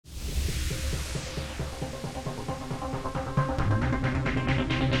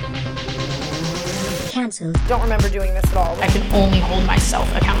Cancelled. Don't remember doing this at all. I can only hold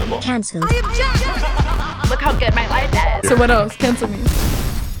myself accountable. Cancelled. I object! Look how good my life is. So what else? Cancel me.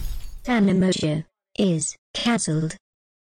 Tandem Mojo is cancelled.